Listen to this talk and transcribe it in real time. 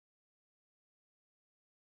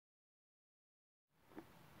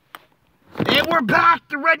And we're back,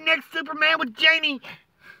 the Redneck Superman with Jamie.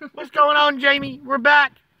 What's going on, Jamie? We're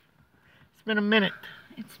back. It's been a minute.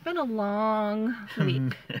 It's been a long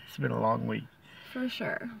week. It's been a long week. For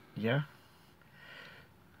sure. Yeah.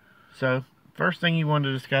 So, first thing you wanted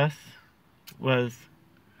to discuss was...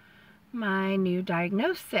 my new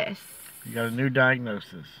diagnosis. You got a new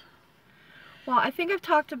diagnosis. Well, I think I've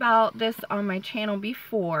talked about this on my channel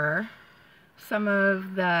before. Some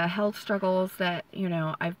of the health struggles that,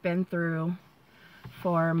 I've been through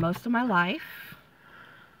for most of my life.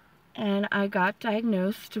 And I got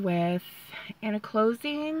diagnosed with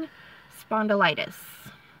ankylosing spondylitis.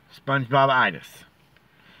 SpongeBob-itis.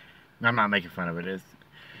 I'm not making fun of it. It's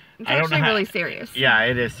actually really serious. Yeah,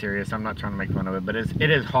 it is serious. I'm not trying to make fun of it, but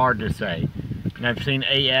it is hard to say. And I've seen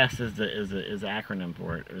AS is the acronym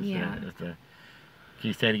for it. Yeah. Can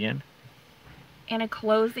you say it again?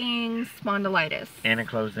 Ankylosing spondylitis.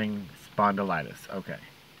 Ankylosing spondylitis. Okay.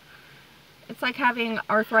 It's like having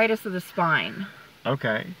arthritis of the spine.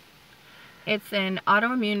 Okay. It's an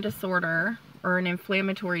autoimmune disorder or an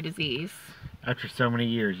inflammatory disease. After so many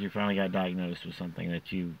years, you finally got diagnosed with something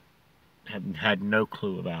that you had no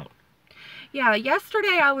clue about. Yeah,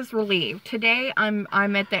 yesterday I was relieved. Today I'm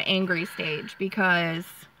at the angry stage because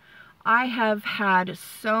I have had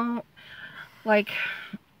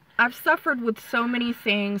I've suffered with so many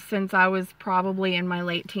things since I was probably in my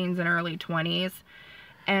late teens and early 20s,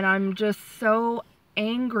 and I'm just so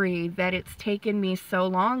angry that it's taken me so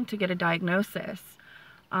long to get a diagnosis.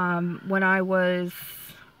 When I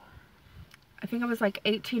think I was like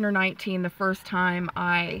 18 or 19 the first time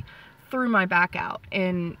I threw my back out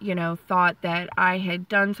and, thought that I had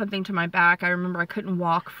done something to my back. I remember I couldn't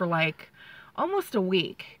walk for like almost a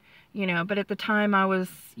week, but at the time I was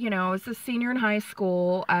a senior in high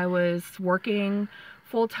school. I was working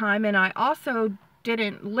full time, and I also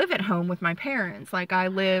didn't live at home with my parents. Like, I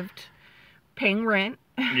lived paying rent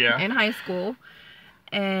in high school,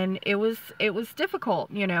 and it was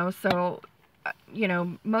difficult, so,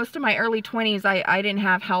 most of my early 20s, I didn't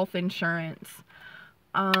have health insurance.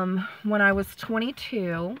 When I was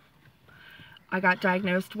 22, I got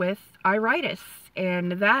diagnosed with iritis,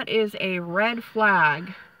 and that is a red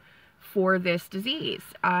flag for this disease.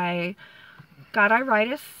 I got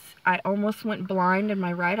iritis. I almost went blind in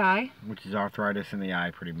my right eye. Which is arthritis in the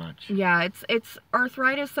eye, pretty much. Yeah, it's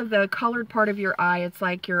arthritis of the colored part of your eye. It's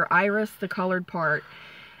like your iris, the colored part.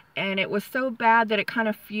 And it was so bad that it kind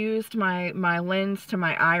of fused my lens to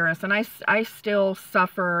my iris. And I still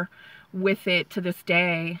suffer with it to this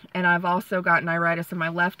day. And I've also gotten iritis in my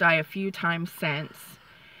left eye a few times since.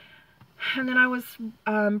 And then I was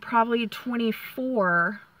probably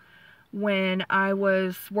 24 when I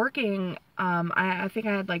was working. I think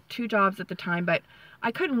I had like 2 jobs at the time, but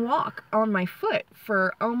I couldn't walk on my foot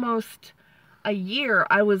for almost a year.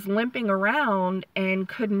 I was limping around and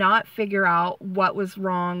could not figure out what was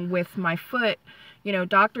wrong with my foot.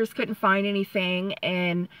 Doctors couldn't find anything.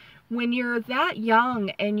 And when you're that young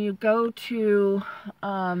and you go to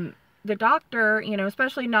the doctor,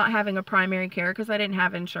 especially not having a primary care because I didn't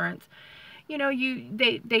have insurance,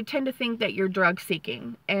 they tend to think that you're drug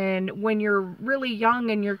seeking. And when you're really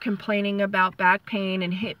young and you're complaining about back pain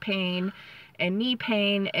and hip pain and knee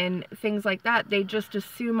pain and things like that, they just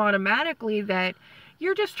assume automatically that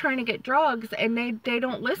you're just trying to get drugs, and they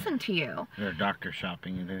don't listen to you. You're doctor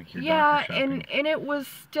shopping. You think you're doctor shopping. and it was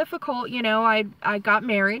difficult. I got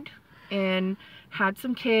married and had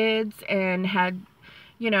some kids and had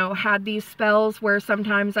these spells where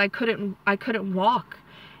sometimes I couldn't walk.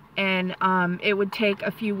 And it would take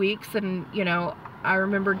a few weeks, and I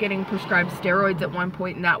remember getting prescribed steroids at one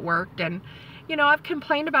point, and that worked. And I've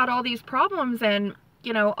complained about all these problems, and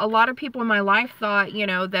a lot of people in my life thought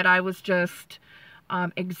that I was just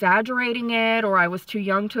exaggerating it, or I was too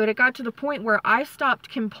young to it. It got to the point where I stopped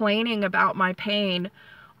complaining about my pain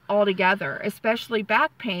altogether, especially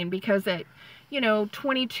back pain, because at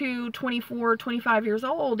 22, 24, 25 years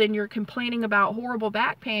old, and you're complaining about horrible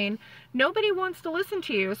back pain, nobody wants to listen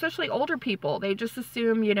to you, especially older people. They just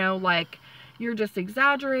assume, like, you're just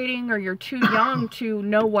exaggerating, or you're too young to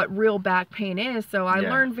know what real back pain is. So I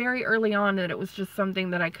learned very early on that it was just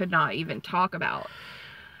something that I could not even talk about.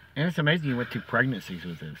 And it's amazing you went through pregnancies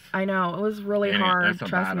with this. I know. It was really hard,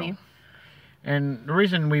 trust me. And the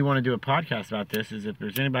reason we want to do a podcast about this is if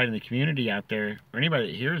there's anybody in the community out there, or anybody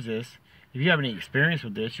that hears this, if you have any experience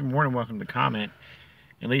with this, you're more than welcome to comment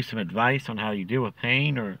and leave some advice on how you deal with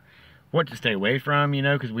pain or what to stay away from,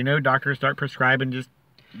 because we know doctors start prescribing just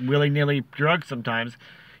willy-nilly drugs sometimes,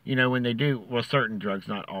 when they do, well, certain drugs,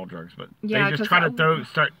 not all drugs, but they just try to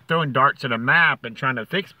start throwing darts at a map and trying to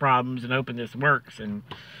fix problems and hoping this works. And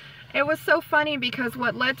It was so funny because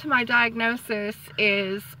what led to my diagnosis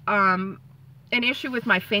is an issue with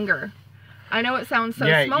my finger. I know it sounds so small.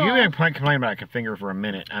 Yeah, you've been complaining about your finger for a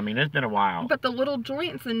minute. I mean, it's been a while. But the little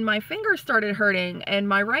joints in my finger started hurting, and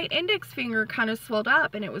my right index finger kind of swelled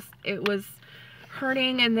up, and it was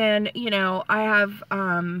hurting. And then, you know, I have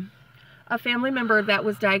a family member that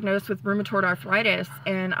was diagnosed with rheumatoid arthritis,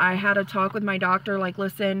 and I had a talk with my doctor, like,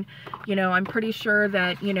 listen, you know, I'm pretty sure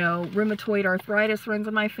that, you know, rheumatoid arthritis runs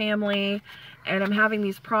in my family, and I'm having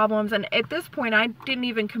these problems. And at this point, I didn't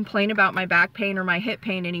even complain about my back pain or my hip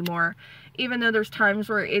pain anymore, even though there's times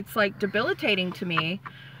where it's like debilitating to me.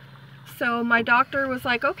 So my doctor was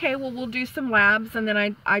like, okay, well, we'll do some labs. And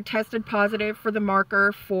then I tested positive for the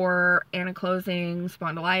marker for ankylosing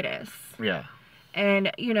spondylitis. Yeah.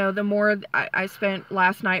 And, you know, the more I spent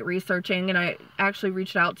last night researching, and I actually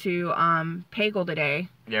reached out to Pagel today.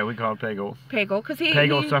 Yeah, we called Pagel. Pagel, because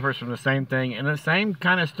Pagel suffers from the same thing, and the same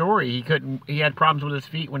kind of story. He had problems with his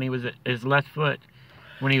feet when he was his left foot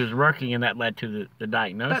when he was working, and that led to the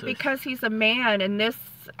diagnosis. But because he's a man, and this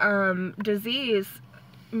disease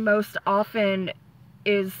most often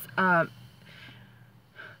is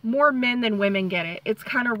more men than women get it. It's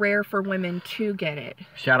kind of rare for women to get it.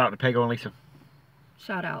 Shout out to Pagel and Lisa.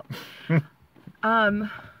 Shout out.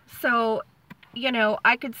 So, you know,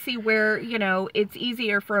 I could see where, you know, it's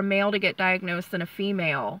easier for a male to get diagnosed than a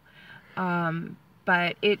female.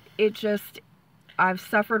 But it just, I've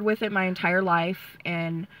suffered with it my entire life,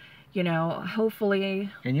 and, you know, hopefully.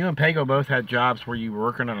 And you and Pagel both had jobs where you were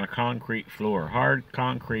working on a concrete floor, hard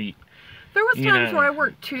concrete. There was times where I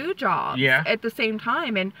worked 2 jobs at the same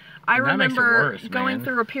time, and I remember going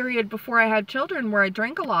through a period before I had children where I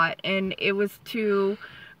drank a lot, and it was to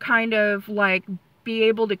kind of like be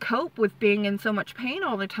able to cope with being in so much pain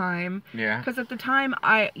all the time. Yeah. Because at the time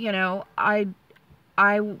I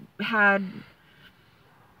had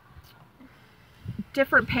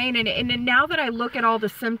different pain, and now that I look at all the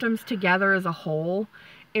symptoms together as a whole,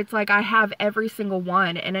 it's like I have every single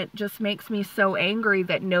one, and it just makes me so angry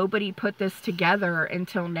that nobody put this together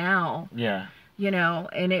until now. Yeah. You know,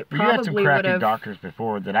 and it probably you had some crappy would've... doctors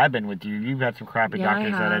before that I've been with you. You've had some crappy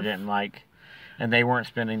doctors that I didn't like, and they weren't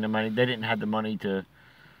spending the money. They didn't have the money to,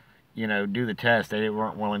 you know, do the test. They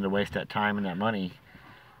weren't willing to waste that time and that money,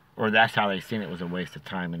 or that's how they seen it, was a waste of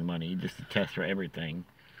time and money just to test for everything.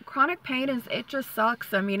 Chronic pain it just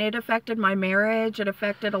sucks. I mean, it affected my marriage. It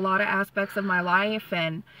affected a lot of aspects of my life.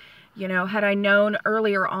 And, you know, had I known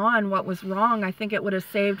earlier on what was wrong, I think it would have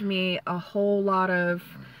saved me a whole lot of,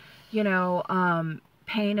 you know,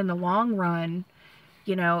 pain in the long run.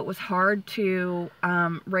 You know, it was hard to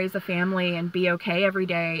raise a family and be okay every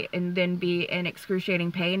day, and then be in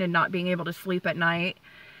excruciating pain and not being able to sleep at night.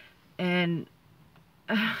 And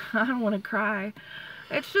I don't want to cry.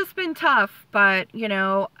 It's just been tough, but, you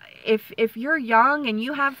know, if you're young and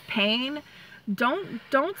you have pain, don't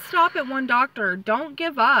stop at one doctor. Don't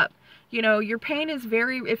give up. You know, your pain is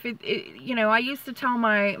you know, I used to tell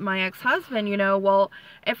my ex-husband, you know, well,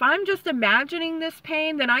 if I'm just imagining this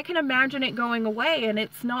pain, then I can imagine it going away, and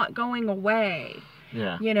it's not going away.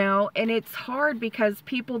 Yeah. You know, and it's hard because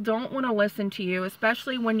people don't want to listen to you,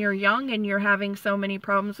 especially when you're young and you're having so many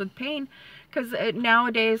problems with pain. Because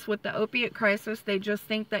nowadays with the opiate crisis, they just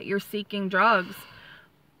think that you're seeking drugs.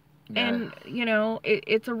 Yeah. And, you know,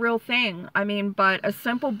 it's a real thing. I mean, but a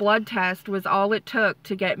simple blood test was all it took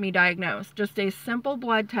to get me diagnosed. Just a simple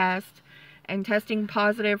blood test, and testing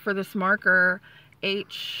positive for this marker,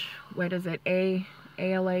 ALH.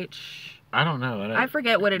 I don't know. I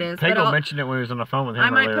forget what it is. Pagel mentioned it when he was on the phone with him. I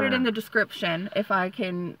might put it in the description if I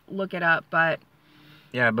can look it up, but...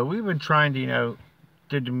 Yeah, but we've been trying to, you know,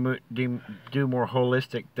 to do more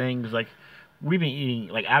holistic things. Like, we've been eating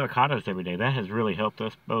like avocados every day. That has really helped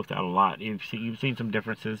us both out a lot. You've seen some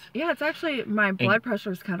differences. Yeah, it's actually, my blood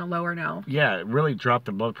pressure is kind of lower now. Yeah, it really dropped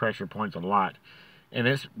the blood pressure points a lot. And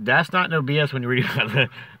that's not no BS when you read about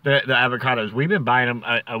the avocados. We've been buying them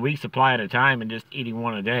a week supply at a time and just eating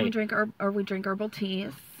one a day. We drink herbal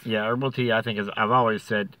teas. Yeah, herbal tea, I think, I've always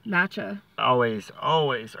said, matcha. Always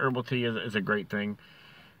herbal tea is a great thing.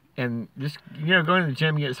 And just, you know, going to the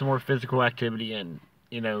gym, get some more physical activity, and,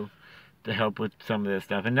 you know, to help with some of this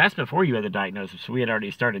stuff. And that's before you had the diagnosis. So we had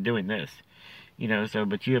already started doing this, you know. So,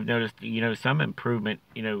 but you have noticed, you know, some improvement,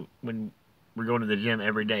 you know, when we're going to the gym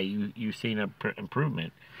every day, you've seen an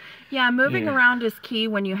improvement. Yeah, moving around is key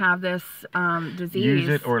when you have this disease. Use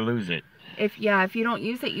it or lose it. If you don't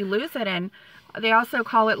use it, you lose it. And they also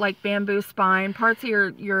call it like bamboo spine. Parts of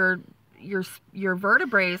your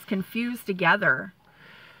vertebrae can fuse together.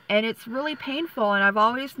 And it's really painful, and I've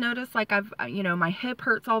always noticed, like, you know, my hip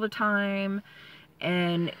hurts all the time,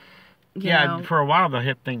 and Yeah, know, for a while the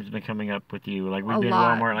hip thing's been coming up with you. Like we've a been to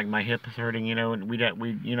lot. Walmart, like my hip is hurting, you know, and we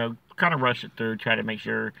kind of rush it through, try to make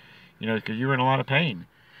sure, you know, because you're in a lot of pain.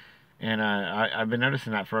 And I've been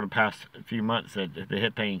noticing that for the past few months that the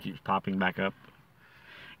hip pain keeps popping back up.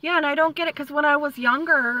 Yeah, and I don't get it because when I was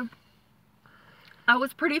younger, I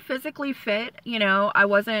was pretty physically fit. You know, I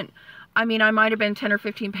wasn't. I mean, I might have been 10 or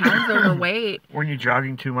 15 pounds overweight. Weren't you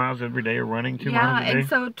jogging 2 miles every day or running 2 Yeah, miles a day? and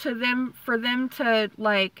so for them to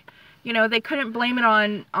like, you know, they couldn't blame it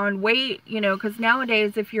on weight, you know, because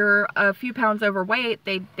nowadays if you're a few pounds overweight,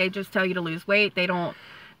 they just tell you to lose weight. They don't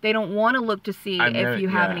want to look to see if you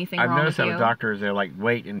have anything wrong with you. I've noticed that with doctors, they're like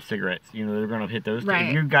weight and cigarettes. You know, they're going to hit those. Right.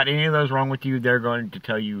 If you've got any of those wrong with you, they're going to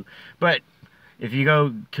tell you. But if you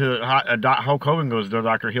go to Hulk Hogan goes to the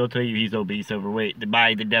doctor, he'll tell you he's obese, overweight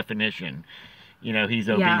by the definition. You know, he's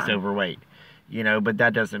obese, overweight. You know, but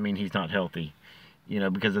that doesn't mean he's not healthy. You know,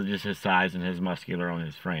 because of just his size and his muscular on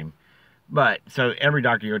his frame. But so every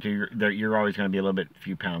doctor you go to, you're always going to be a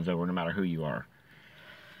few pounds over, no matter who you are.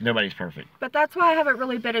 Nobody's perfect. But that's why I haven't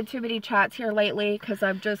really been in too many chats here lately, because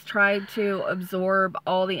I've just tried to absorb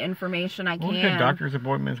all the information I can. We've had doctor's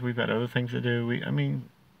appointments. We've had other things to do. I mean,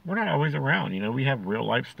 we're not always around. You know, we have real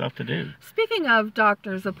life stuff to do. Speaking of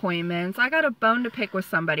doctor's appointments, I got a bone to pick with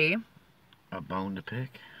somebody. A bone to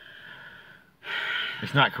pick?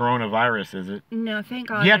 It's not coronavirus, is it? No, thank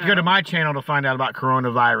God. You have to go to my channel to find out about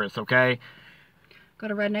coronavirus, okay? Go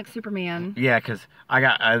to Redneck Superman. Yeah, because I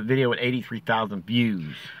got a video with 83,000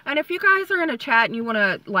 views. And if you guys are in a chat and you want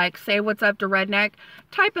to, like, say what's up to Redneck,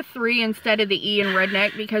 type a 3 instead of the E in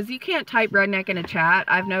Redneck, because you can't type Redneck in a chat,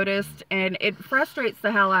 I've noticed, and it frustrates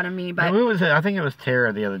the hell out of me. But who was it? I think it was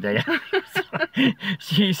Tara the other day.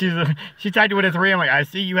 she typed it with a 3. I'm like, I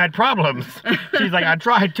see you had problems. She's like, I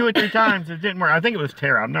tried 2 or 3 times. It didn't work. I think it was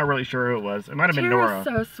Tara. I'm not really sure who it was. It might have been Nora.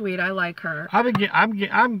 Tara's so sweet. I like her.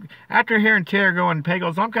 I'm after hearing Tara going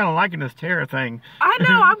Pagels, I'm kind of liking this Tara thing. I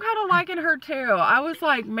know. I'm kind of liking her too. I was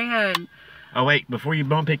like, man. Oh wait, before you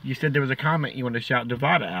bone pick, you said there was a comment you wanted to shout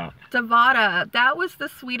Devada out. Devada, that was the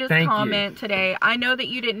sweetest comment today. I know that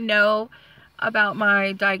you didn't know about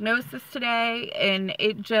my diagnosis today, and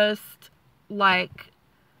it just like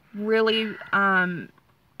really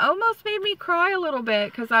almost made me cry a little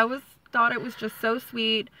bit, because thought it was just so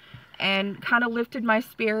sweet and kind of lifted my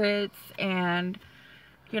spirits. And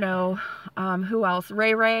you know, who else?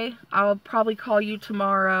 Ray Ray, I'll probably call you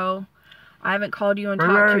tomorrow. I haven't called you and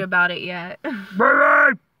talked to you about it yet.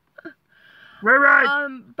 Ray Ray!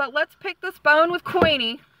 But let's pick this bone with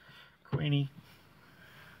Queenie. Queenie.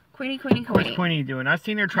 What's Queenie doing? I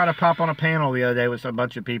seen her try to pop on a panel the other day with a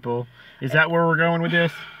bunch of people. Is that where we're going with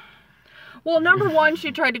this? Well, number one,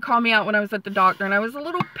 she tried to call me out when I was at the doctor, and I was a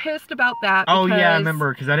little pissed about that. Oh, yeah, I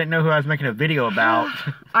remember, because I didn't know who I was making a video about.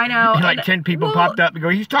 I know. And like 10 people popped up and go,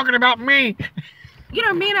 he's talking about me. You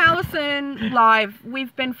know, me and Allison live,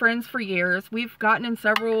 we've been friends for years. We've gotten in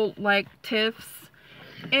several, like, tiffs.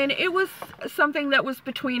 And it was something that was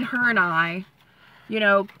between her and I. You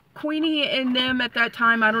know, Queenie and them at that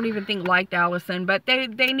time, I don't even think liked Allison, but they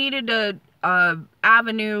needed a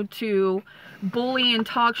avenue to bully and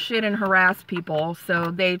talk shit and harass people.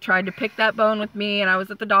 So they tried to pick that bone with me, and I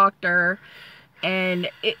was at the doctor, and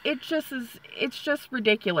it's just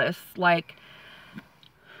ridiculous. Like,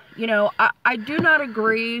 you know, I do not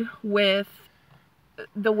agree with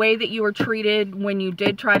the way that you were treated when you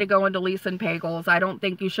did try to go into Lisa and Pagels. I don't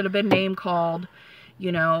think you should have been name called,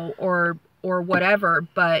 you know, or whatever,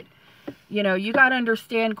 but you know, you got to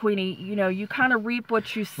understand, Queenie, you know, you kind of reap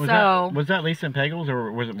what you sow. Was that Lisa and Pagels,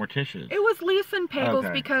 or was it Morticia's? It was Lisa and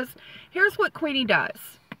Pagels, because here's what Queenie does.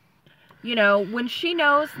 You know, when she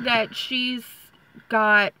knows that she's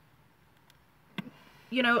got,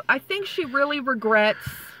 you know, I think she really regrets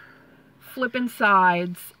flipping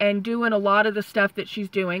sides and doing a lot of the stuff that she's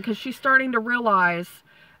doing, because she's starting to realize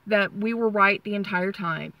that we were right the entire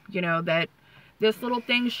time. You know, that this little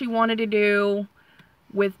thing she wanted to do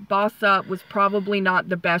with Boss Up was probably not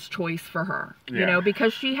the best choice for her, you know,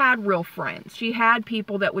 because she had real friends. She had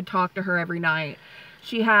people that would talk to her every night.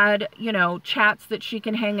 She had, you know, chats that she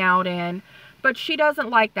can hang out in, but she doesn't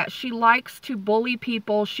like that. She likes to bully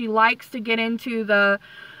people. She likes to get into the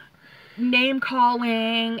name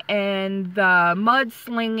calling and the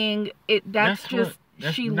mudslinging.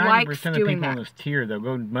 She likes doing that. 90% of people in this tier, they'll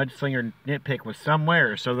go mudslinger nitpick with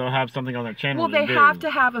somewhere, so they'll have something on their channel. Well, they have to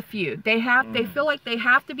have a feud. They feel like they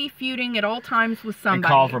have to be feuding at all times with somebody. And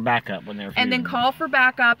call for backup when they're feuding. And then call for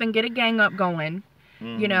backup and get a gang up going,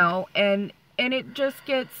 you know, and it just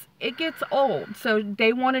gets old. So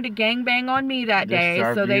they wanted to gangbang on me that day.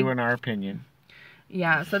 This is our view and our opinion.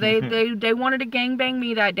 Yeah, so they wanted to gangbang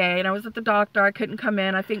me that day, and I was at the doctor. I couldn't come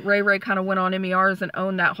in. I think Ray kind of went on MERs and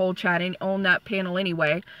owned that whole chat and owned that panel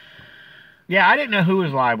anyway. Yeah, I didn't know who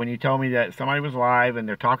was live when you told me that somebody was live and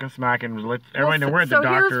they're talking smack and everybody know we're at the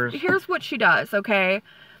doctors. Here's what she does, okay?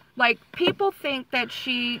 Like, people think that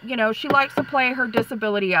she, you know, she likes to play her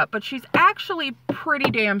disability up, but she's actually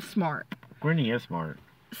pretty damn smart. Queenie is smart.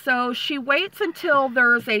 So she waits until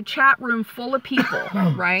there's a chat room full of people,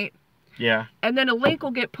 right? Yeah. And then a link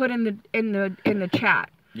will get put in the chat.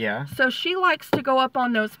 Yeah. So she likes to go up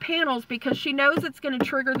on those panels because she knows it's going to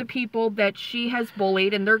trigger the people that she has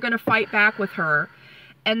bullied, and they're going to fight back with her.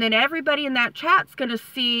 And then everybody in that chat's going to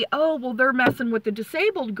see, oh, well, they're messing with the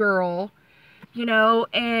disabled girl, you know,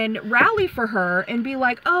 and rally for her and be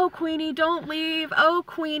like, oh, Queenie, don't leave. Oh,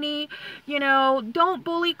 Queenie, you know, don't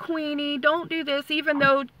bully Queenie. Don't do this, even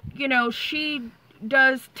though, you know, she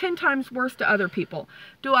does 10 times worse to other people.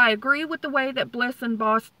 Do I agree with the way that Bliss and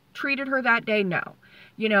Boss treated her that day? No.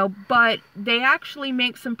 You know, but they actually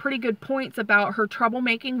make some pretty good points about her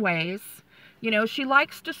troublemaking ways. You know, she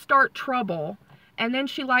likes to start trouble, and then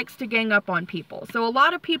she likes to gang up on people. So a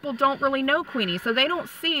lot of people don't really know Queenie, so they don't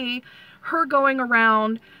see her going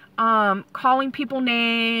around calling people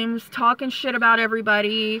names, talking shit about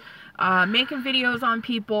everybody, making videos on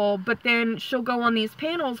people, but then she'll go on these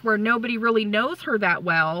panels where nobody really knows her that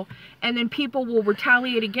well, and then people will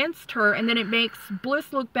retaliate against her, and then it makes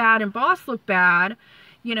Bliss look bad and Boss look bad,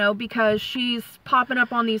 you know, because she's popping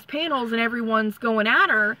up on these panels and everyone's going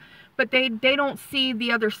at her, but they don't see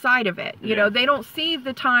the other side of it. You know, they don't see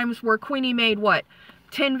the times where Queenie made, what,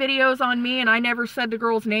 10 videos on me and I never said the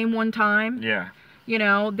girl's name one time? Yeah. You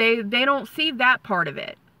know, they don't see that part of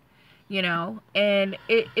it, you know, and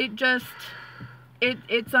it's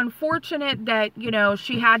unfortunate that, you know,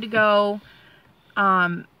 she had to go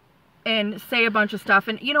and say a bunch of stuff.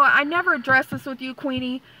 And, you know, I never addressed this with you,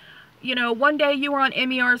 Queenie. You know, one day you were on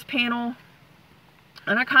MER's panel,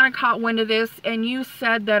 and I kind of caught wind of this, and you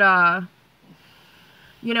said that,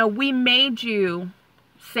 you know, we made you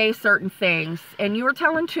say certain things, and you were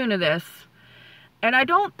telling Tuna this, and I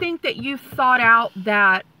don't think that you thought out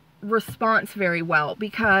that response very well,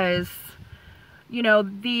 because, you know,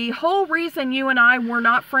 the whole reason you and I were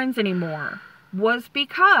not friends anymore was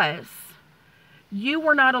because you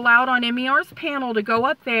were not allowed on MER's panel to go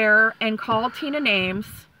up there and call Tina names,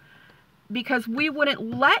 because we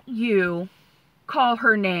wouldn't let you call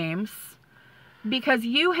her names, because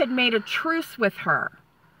you had made a truce with her,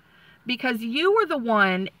 because you were the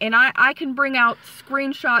one, and I can bring out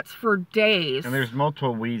screenshots for days. And there's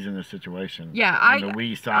multiple we's in this situation. Yeah, on the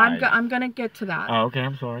we side. I'm gonna get to that. Oh, okay,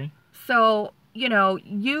 I'm sorry. So, you know,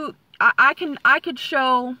 I could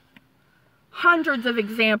show hundreds of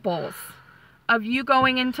examples of you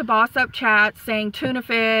going into Boss Up chat saying tuna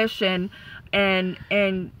fish and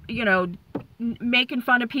you know, making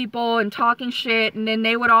fun of people and talking shit, and then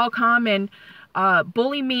they would all come and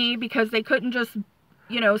bully me because they couldn't just,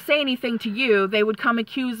 you know, say anything to you. They would come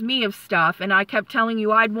accuse me of stuff, and I kept telling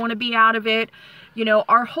you I'd want to be out of it. You know,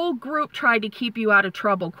 our whole group tried to keep you out of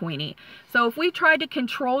trouble, Queenie. So if we tried to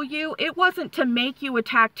control you, it wasn't to make you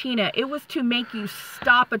attack Tina, it was to make you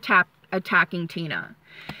stop attacking Tina.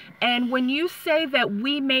 And when you say that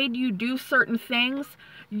we made you do certain things,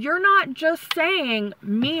 you're not just saying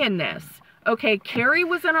me in this. Okay, Carrie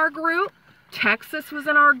was in our group, Texas was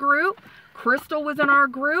in our group, Crystal was in our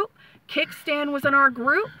group, Kickstand was in our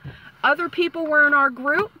group, other people were in our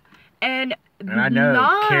group, and I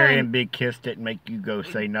know Carrie and Big Kiss didn't make you go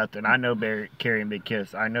say nothing. I know Carrie and Big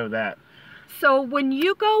Kiss. I know that. So when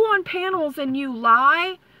you go on panels and you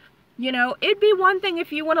lie, you know, it'd be one thing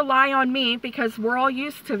if you want to lie on me, because we're all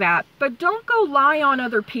used to that, but don't go lie on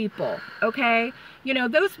other people, okay? You know,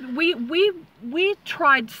 those we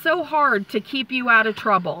tried so hard to keep you out of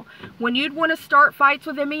trouble. When you'd want to start fights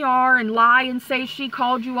with MER and lie and say she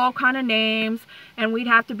called you all kind of names, and we'd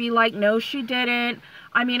have to be like, no, she didn't.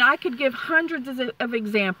 I mean, I could give hundreds of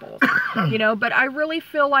examples, you know, but I really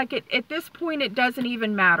feel like at this point it doesn't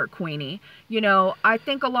even matter, Queenie. You know, I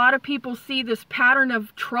think a lot of people see this pattern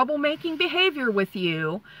of troublemaking behavior with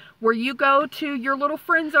you, where you go to your little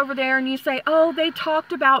friends over there and you say, oh, they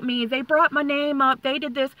talked about me, they brought my name up, they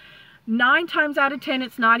did this. 9 times out of 10,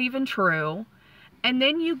 it's not even true. And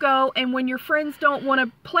then you go, and when your friends don't want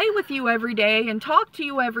to play with you every day and talk to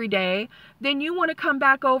you every day, then you want to come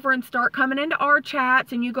back over and start coming into our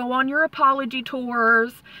chats, and you go on your apology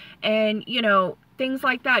tours and, you know, things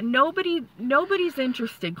like that. Nobody's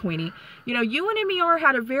interested, Queenie. You know, you and MER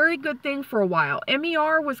had a very good thing for a while.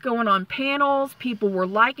 MER was going on panels. People were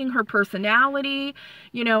liking her personality.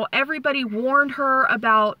 You know, everybody warned her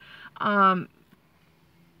about,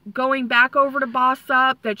 going back over to Boss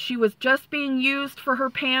Up, that she was just being used for her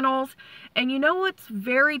panels. And you know what's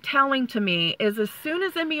very telling to me is as soon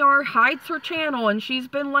as MER hides her channel and she's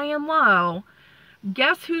been laying low,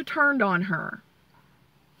 guess who turned on her?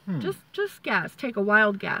 Just guess. Take a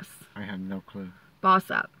wild guess. I have no clue.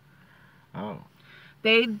 Boss Up. Oh.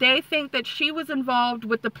 They think that she was involved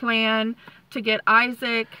with the plan to get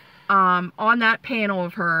Isaac on that panel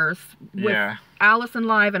of hers with Allison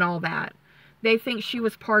Live and all that. They think she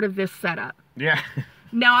was part of this setup. Yeah.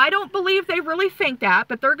 Now, I don't believe they really think that,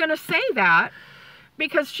 but they're going to say that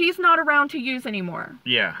because she's not around to use anymore.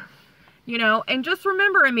 Yeah. You know, and just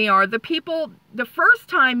remember, MER, the people, the first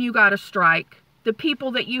time you got a strike, the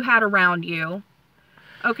people that you had around you,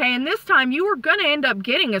 okay, and this time you were going to end up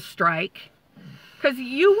getting a strike because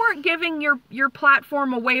you weren't giving your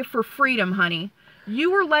platform away for freedom, honey.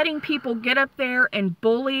 You were letting people get up there and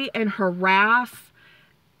bully and harass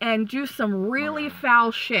and do some really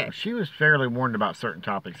foul shit. She was fairly warned about certain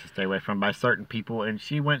topics to stay away from by certain people, and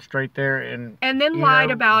she went straight there and then lied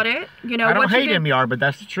about it. You know, I don't hate MER, but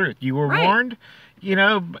that's the truth. You were warned. You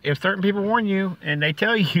know, if certain people warn you and they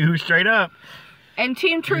tell you straight up. And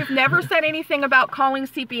Team Truth never said anything about calling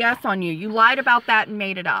CPS on you. You lied about that and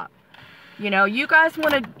made it up. You know, you guys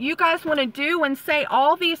want to do and say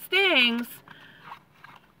all these things.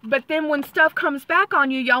 But then when stuff comes back on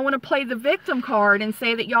you, y'all want to play the victim card and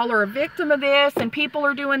say that y'all are a victim of this and people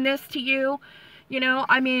are doing this to you. You know,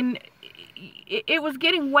 I mean, it was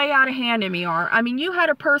getting way out of hand, MER. I mean, you had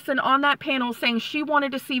a person on that panel saying she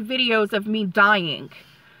wanted to see videos of me dying.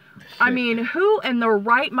 Shit. I mean, who in their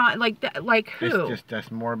right mind, like who?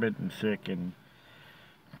 That's morbid and sick. And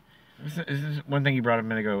this is one thing you brought up a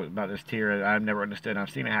minute ago about this tier I've never understood. I've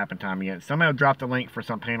seen it happen time again. Somebody will drop the link for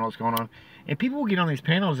some panel that's going on, and people will get on these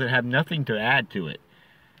panels that have nothing to add to it.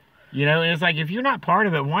 You know, and it's like, if you're not part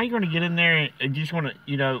of it, why are you going to get in there and just want to,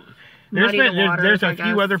 you know... There's a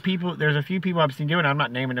few other people. There's a few people I've seen doing. I'm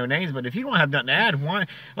not naming no names, but if you don't have nothing to add, why?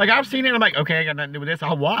 Like, I've seen it. I'm like, okay, I got nothing to do with this.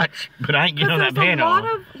 I'll watch, but I ain't getting on that panel. There's a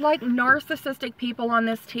lot of like narcissistic people on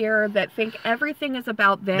this tier that think everything is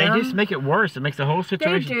about them. They just make it worse. It makes the whole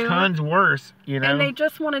situation tons worse. You know, and they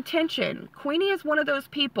just want attention. Queenie is one of those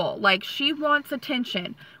people. Like, she wants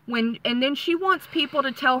attention and then she wants people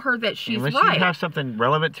to tell her that she's right. Unless you have something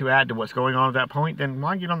relevant to add to what's going on at that point, then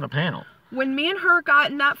why get on the panel? When me and her got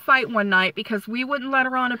in that fight one night because we wouldn't let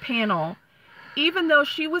her on a panel, even though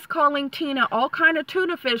she was calling Tina all kind of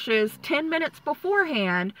tuna fishes 10 minutes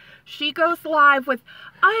beforehand, she goes live with,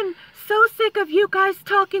 "I'm so sick of you guys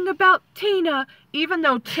talking about Tina," even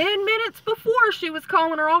though 10 minutes before she was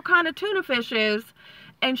calling her all kind of tuna fishes,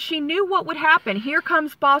 and she knew what would happen. Here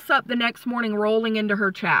comes Boss Up the next morning rolling into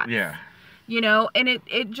her chat. Yeah. You know, and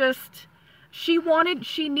it just... She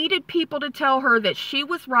needed people to tell her that she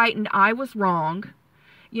was right and I was wrong.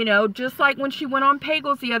 You know, just like when she went on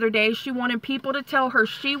Pagels the other day, she wanted people to tell her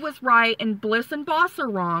she was right and Bliss and Boss are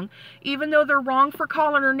wrong. Even though they're wrong for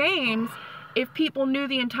calling her names, if people knew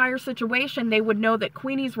the entire situation, they would know that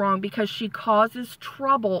Queenie's wrong because she causes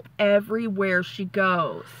trouble everywhere she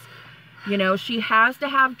goes. You know, she has to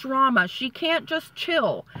have drama. She can't just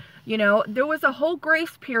chill. You know, there was a whole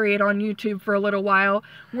grace period on YouTube for a little while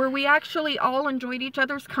where we actually all enjoyed each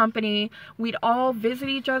other's company. We'd all visit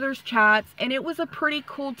each other's chats, and it was a pretty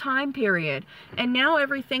cool time period. And now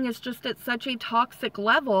everything is just at such a toxic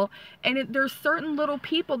level, and there's certain little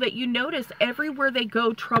people that you notice everywhere they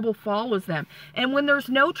go, trouble follows them. And when there's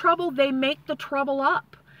no trouble, they make the trouble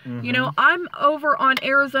up. Mm-hmm. You know, I'm over on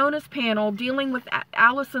Arizona's panel dealing with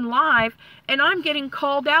Allison Live, and I'm getting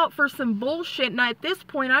called out for some bullshit, and at this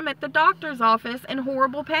point I'm at the doctor's office in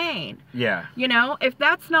horrible pain. Yeah. You know, if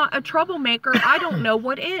that's not a troublemaker, I don't know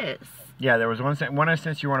what is. Yeah, there was one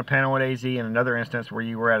instance you were on a panel with AZ, and another instance where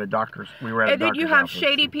you were at a doctor's. And then you have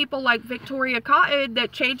shady people like Victoria Cotton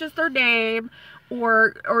that changes their name,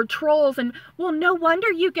 or trolls, and, well, no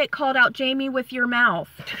wonder you get called out, Jamie, with your mouth.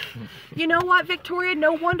 You know what, Victoria?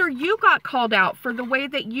 No wonder you got called out for the way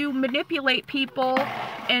that you manipulate people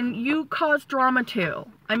and you cause drama too.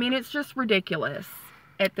 I mean, it's just ridiculous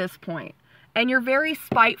at this point. And you're very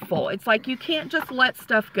spiteful. It's like you can't just let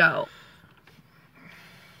stuff go.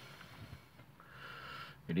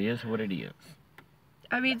 It is what it is.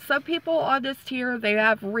 I mean, some people on this tier, they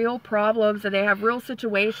have real problems and they have real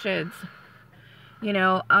situations. You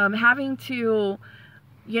know, having to,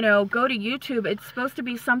 you know, go to YouTube, it's supposed to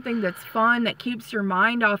be something that's fun, that keeps your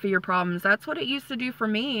mind off of your problems. That's what it used to do for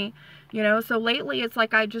me, you know. So lately, it's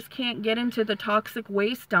like I just can't get into the toxic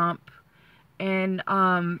waste dump and,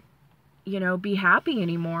 you know, be happy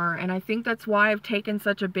anymore. And I think that's why I've taken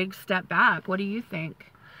such a big step back. What do you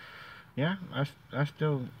think? Yeah, I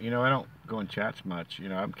still, I don't go in chats much.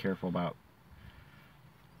 I'm careful about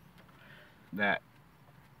that,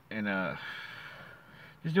 and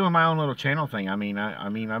just doing my own little channel thing. I mean,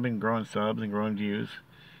 I've been growing subs and growing views,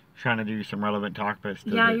 trying to do some relevant topics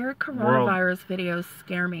to Yeah, the your world coronavirus videos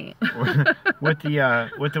scare me. with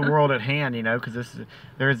the world at hand. Because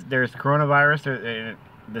there's coronavirus.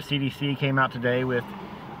 The CDC came out today with,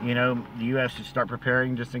 the U.S. should start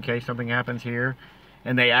preparing just in case something happens here,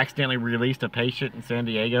 and they accidentally released a patient in San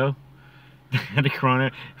Diego. The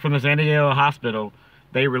corona from the San Diego hospital.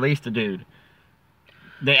 They released a dude.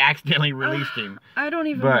 They accidentally released him. I don't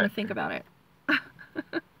even want to think about it.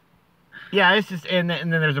 Yeah, it's just, and then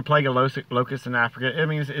there's a plague of locusts in Africa. I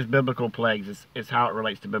mean, it's biblical plagues. It's how it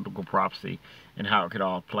relates to biblical prophecy and how it could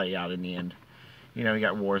all play out in the end. You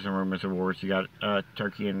got wars and rumors of wars. You got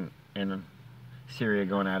Turkey and Syria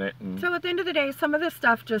going at it. And so at the end of the day, some of this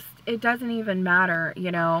stuff it doesn't even matter,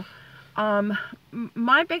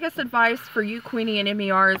 My biggest advice for you, Queenie and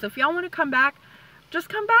MER, is if y'all want to come back, just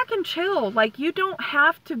come back and chill. Like, you don't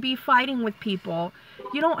have to be fighting with people.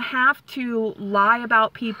 You don't have to lie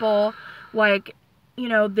about people. Like,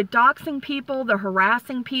 the doxing people, the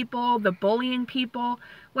harassing people, the bullying people.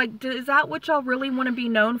 Like, is that what y'all really want to be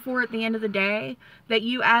known for at the end of the day? That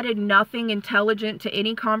you added nothing intelligent to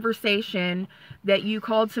any conversation, that you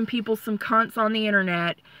called some people some cunts on the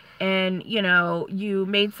internet, and, you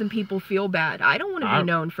made some people feel bad. I don't want to be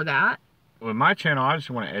known for that. With my channel, I just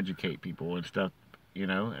want to educate people and stuff.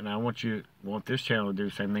 And I want this channel to do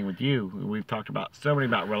the same thing with you. We've talked about so many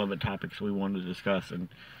relevant topics we wanted to discuss, and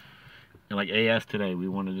like AS today, we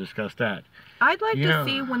want to discuss that. I'd like to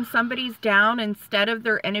see when somebody's down, instead of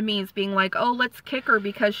their enemies being like, oh, let's kick her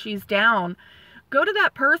because she's down, go to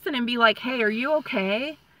that person and be like, hey, are you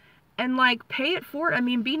okay? And like, pay it forward. I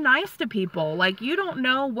mean, be nice to people. Like, you don't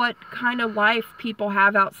know what kind of life people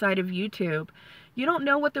have outside of YouTube. You don't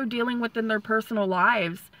know what they're dealing with in their personal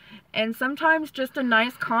lives. And sometimes just a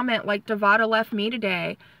nice comment, like Devada left me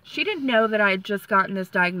today. She didn't know that I had just gotten this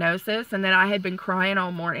diagnosis and that I had been crying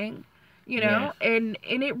all morning, Yes. and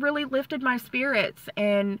it really lifted my spirits.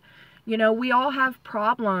 And, we all have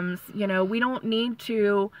problems. We don't need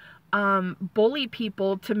to bully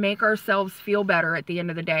people to make ourselves feel better at the end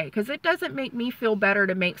of the day, because it doesn't make me feel better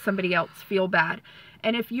to make somebody else feel bad.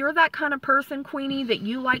 And if you're that kind of person, Queenie, that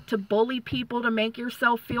you like to bully people to make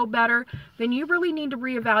yourself feel better, then you really need to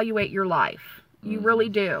reevaluate your life. You really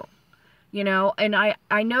do. And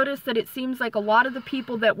I noticed that it seems like a lot of the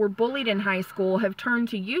people that were bullied in high school have turned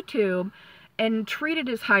to YouTube and treat it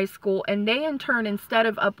as high school, and they in turn, instead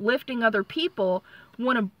of uplifting other people,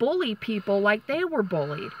 want to bully people like they were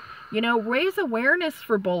bullied. Raise awareness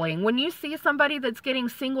for bullying. When you see somebody that's getting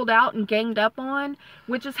singled out and ganged up on,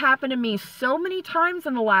 which has happened to me so many times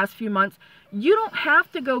in the last few months, you don't have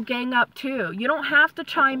to go gang up too. You don't have to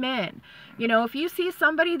chime in. If you see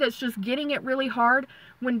somebody that's just getting it really hard,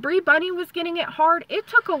 when Bree Bunny was getting it hard, it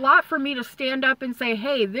took a lot for me to stand up and say,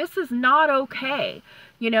 hey, this is not okay.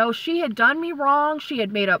 She had done me wrong. She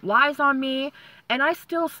had made up lies on me. And I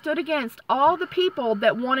still stood against all the people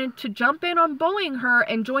that wanted to jump in on bullying her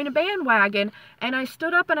and join a bandwagon. And I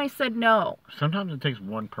stood up and I said no. Sometimes it takes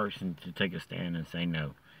one person to take a stand and say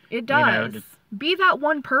no. It does. Be that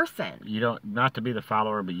one person. Not to be the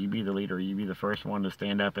follower, but you be the leader. You be the first one to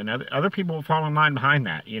stand up. And other people will fall in line behind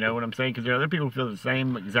that. You know what I'm saying? Because there are other people who feel the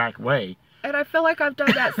same exact way. And I feel like I've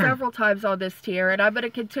done that several times on this tier. And I'm going to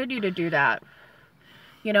continue to do that.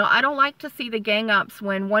 I don't like to see the gang ups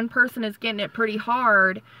when one person is getting it pretty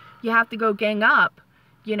hard. You have to go gang up.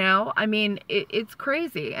 I mean, it's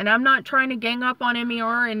crazy. And I'm not trying to gang up on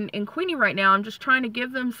MER and Queenie right now. I'm just trying to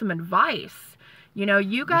give them some advice.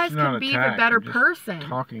 You guys can be the better person.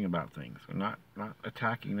 Talking about things. We're not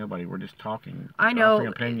attacking nobody. We're just talking. I know.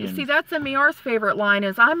 Opinions. See, that's MER's favorite line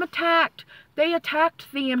is, I'm attacked. They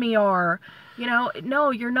attacked the MER.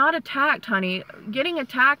 No, you're not attacked, honey. Getting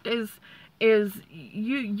attacked is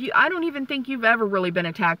you I don't even think you've ever really been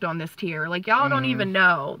attacked on this tier. Like, y'all don't even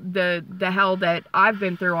know the hell that I've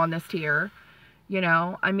been through on this tier.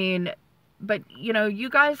 I mean, but you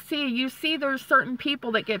guys see there's certain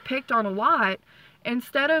people that get picked on a lot.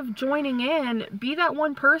 Instead of joining in, be that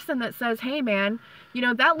one person that says, hey man,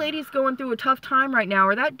 that lady's going through a tough time right now,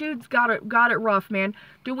 or that dude's got it rough, man.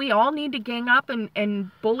 Do we all need to gang up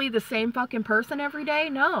and bully the same fucking person every day?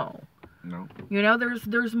 No. No.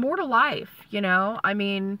 There's more to life, I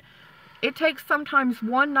mean, it takes sometimes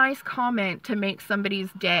one nice comment to make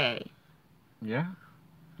somebody's day. Yeah,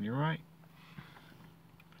 you're right.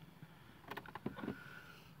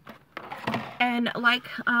 And like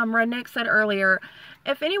Redneck said earlier,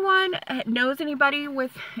 if anyone knows anybody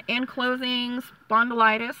with ankylosing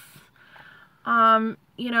spondylitis,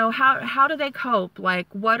 You know, how do they cope? Like,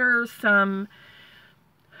 what are some,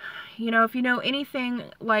 you know, if you know anything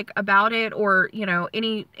like about it, or, you know,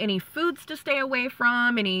 any foods to stay away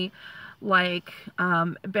from, any like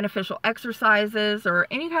beneficial exercises, or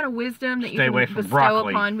any kind of wisdom that you can bestow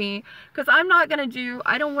upon me, because I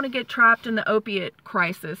don't want to get trapped in the opiate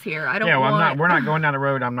crisis here. I don't we're not going down the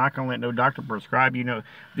road. I'm not going to let no doctor prescribe. You know,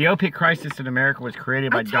 the opiate crisis in America was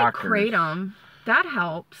created by doctors. Kratom. That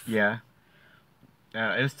helps. Yeah.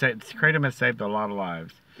 Kratom has saved a lot of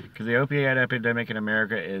lives, because the opioid epidemic in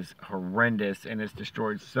America is horrendous, and it's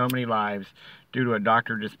destroyed so many lives due to a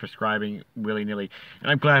doctor just prescribing willy-nilly. And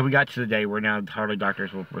I'm glad we got to the day where now hardly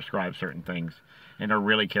doctors will prescribe certain things, and are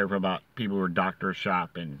really careful about people who are doctor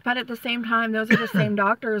shopping. But at the same time, those are the same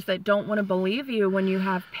doctors that don't want to believe you when you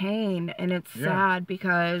have pain, and it's sad,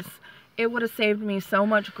 because it would have saved me so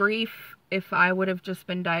much grief if I would have just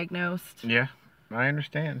been diagnosed. Yeah, I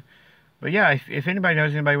understand. But yeah, if anybody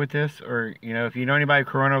knows anybody with this, or, you know, if you know anybody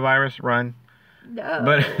with coronavirus, run. No.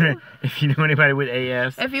 But if you know anybody with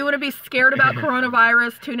AS. If you want to be scared about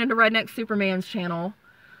coronavirus, tune into Redneck Superman's channel.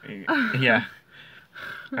 Yeah.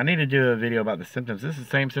 I need to do a video about the symptoms. This is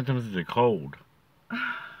the same symptoms as a cold.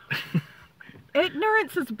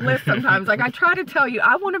 Ignorance is bliss sometimes. Like, I try to tell you,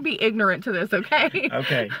 I want to be ignorant to this, okay?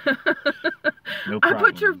 Okay. No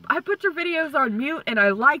problem. I put your videos on mute, and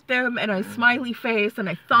I like them, and I smiley face, and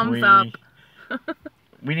I thumbs up.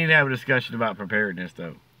 We need to have a discussion about preparedness,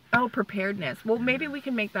 though. Oh, preparedness. Well, maybe we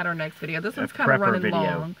can make that our next video. This one's kind of running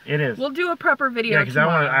long. It is. We'll do a prepper video. Yeah, because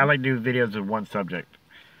I like to do videos of one subject.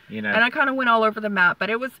 You know. And I kind of went all over the map, but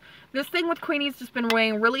this thing with Queenie's just been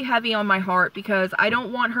weighing really heavy on my heart, because I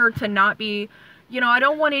don't want her to not be, you know, I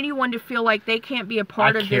don't want anyone to feel like they can't be a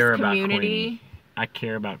part of this community. I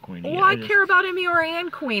care about Queenie. Well, I care about MER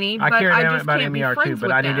and Queenie, but I care just about can't MER be friends too,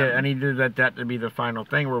 but with I need to let that to be the final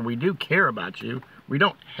thing, where we do care about you. We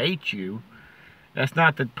don't hate you. That's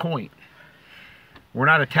not the point. We're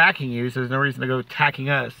not attacking you, so there's no reason to go attacking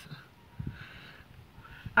us.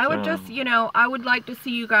 I would just, you know, I would like to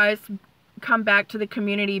see you guys come back to the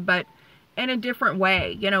community, but in a different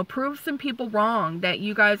way. You know, prove some people wrong, that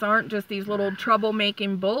you guys aren't just these little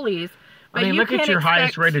troublemaking bullies. But I mean, look at your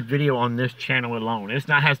highest rated video on this channel alone.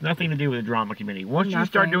 Has nothing to do with the drama community. Once you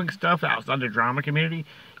start doing stuff outside the drama community,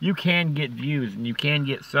 you can get views and you can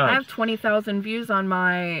get subs. I have 20,000 views on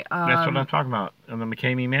my. That's what I'm talking about on the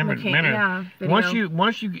McCamey Manor. Yeah,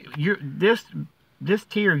 video. This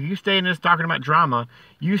tier, you stay in this talking about drama,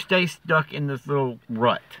 you stay stuck in this little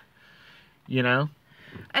rut. You know.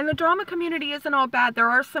 And the drama community isn't all bad. There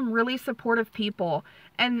are some really supportive people.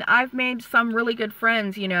 And I've made some really good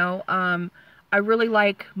friends, you know. I really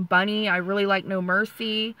like Bunny. I really like No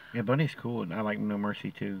Mercy. Yeah, Bunny's cool. And I like No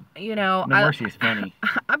Mercy, too. You know. No Mercy is funny.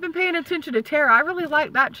 I've been paying attention to Tara. I really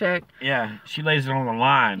like that chick. Yeah, she lays it on the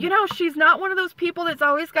line. You know, she's not one of those people that's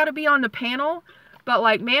always got to be on the panel. But,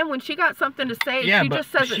 like, man, when she got something to say, she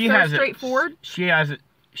just says it so straightforward. She has it.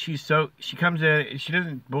 She comes in, she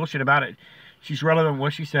doesn't bullshit about it. She's relevant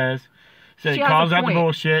what she says. So she calls out the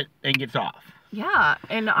bullshit and gets off. Yeah,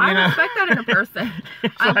 and I respect that in a person.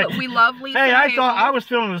 We love Lisa. Hey, I thought I was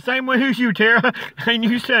feeling the same way as you, Tara, and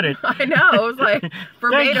you said it. I know. I was like,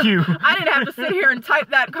 verbatim. Thank you. I didn't have to sit here and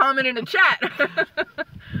type that comment in a chat.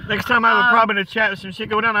 Next time I have a problem in a chat with some shit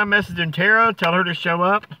going on, I'm messaging Tara, tell her to show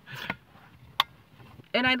up.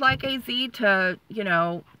 And I'd like AZ to, you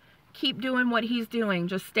know, keep doing what he's doing.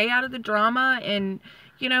 Just stay out of the drama, and,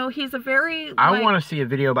 you know, he's a very... I want to see a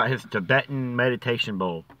video about his Tibetan meditation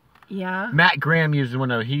bowl. Yeah. Matt Graham used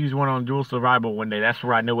one of, he used one on Dual Survival one day. That's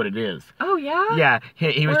where I know what it is. Oh, yeah? Yeah.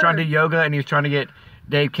 He was trying to do yoga, and he was trying to get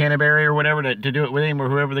Dave Canterbury or whatever to do it with him, or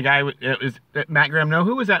whoever the guy was. Matt Graham. No,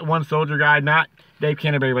 who was that one soldier guy? Not Dave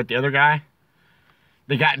Canterbury, but the other guy.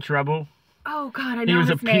 They got in trouble. Oh, God, I know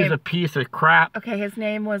his name. He was a piece of crap. Okay, his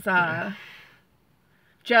name was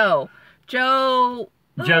Joe. Joe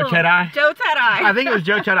Ted-Eye? Joe Ted-Eye. I think it was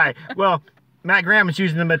Joe Ted-Eye. Well, Matt Graham was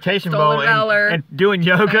using the meditation bowl and doing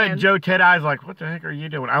yoga, and Joe Ted-Eye's like, what the heck are you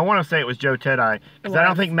doing? I want to say it was Joe Ted-Eye, because I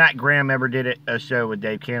don't think Matt Graham ever did a show with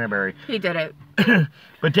Dave Canterbury. He did it.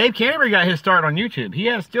 But Dave Canterbury got his start on YouTube. He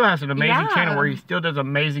still has an amazing channel where he still does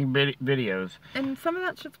amazing videos. And some of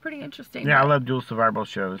that shit's pretty interesting. Yeah, I love Dual Survival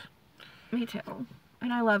shows. Me too.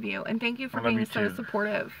 And I love you. And thank you for being so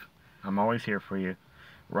supportive. I'm always here for you.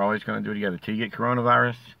 We're always going to do it together. Till you get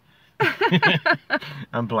coronavirus.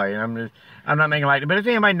 I'm playing. I'm not making light. But if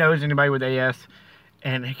anybody knows anybody with AS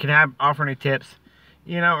and can offer any tips,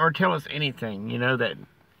 you know, or tell us anything, you know, that,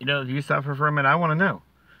 you know, if you suffer from it, I want to know.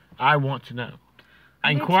 I want to know.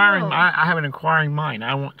 inquiring. I have an inquiring mind.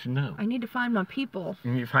 I want to know. I need to find my people.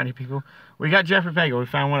 You need to find your people. We got Jeffrey Pagel. We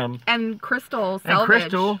found one of them. And Crystal Selvage. And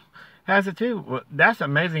Crystal has it too. Well, that's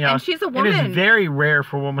amazing. And she's a woman. It is very rare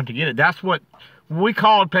for a woman to get it. That's what we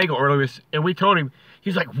called Pagel earlier, and we told him.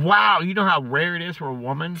 He's like, wow, you know how rare it is for a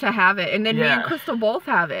woman to have it, and then me and Crystal both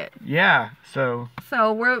have it. Yeah, so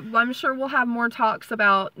I'm sure we'll have more talks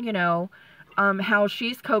about, you know, how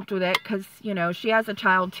she's coped with it, because, you know, she has a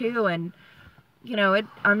child too, and, you know,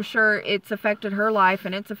 I'm sure it's affected her life,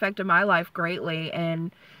 and it's affected my life greatly.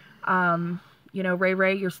 And you know,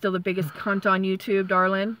 Ray, you're still the biggest cunt on YouTube,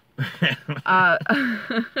 darling.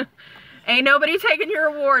 Ain't nobody taking your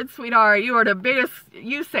award, sweetheart. You are the biggest.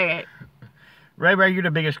 You say it. Ray, you're the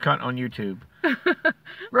biggest cunt on YouTube.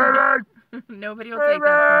 Ray. Nobody will take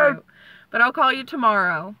that from you. But I'll call you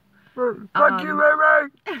tomorrow. Fuck you, Ray.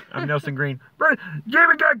 I'm Nelson Green.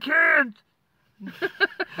 Jimmy got kids.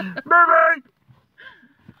 Ray.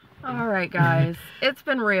 All right, guys. It's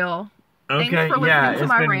been real. Okay, Thanks for listening to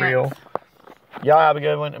my been rants. real. Y'all have a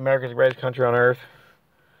good one. America's the greatest country on earth.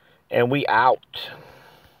 And we out.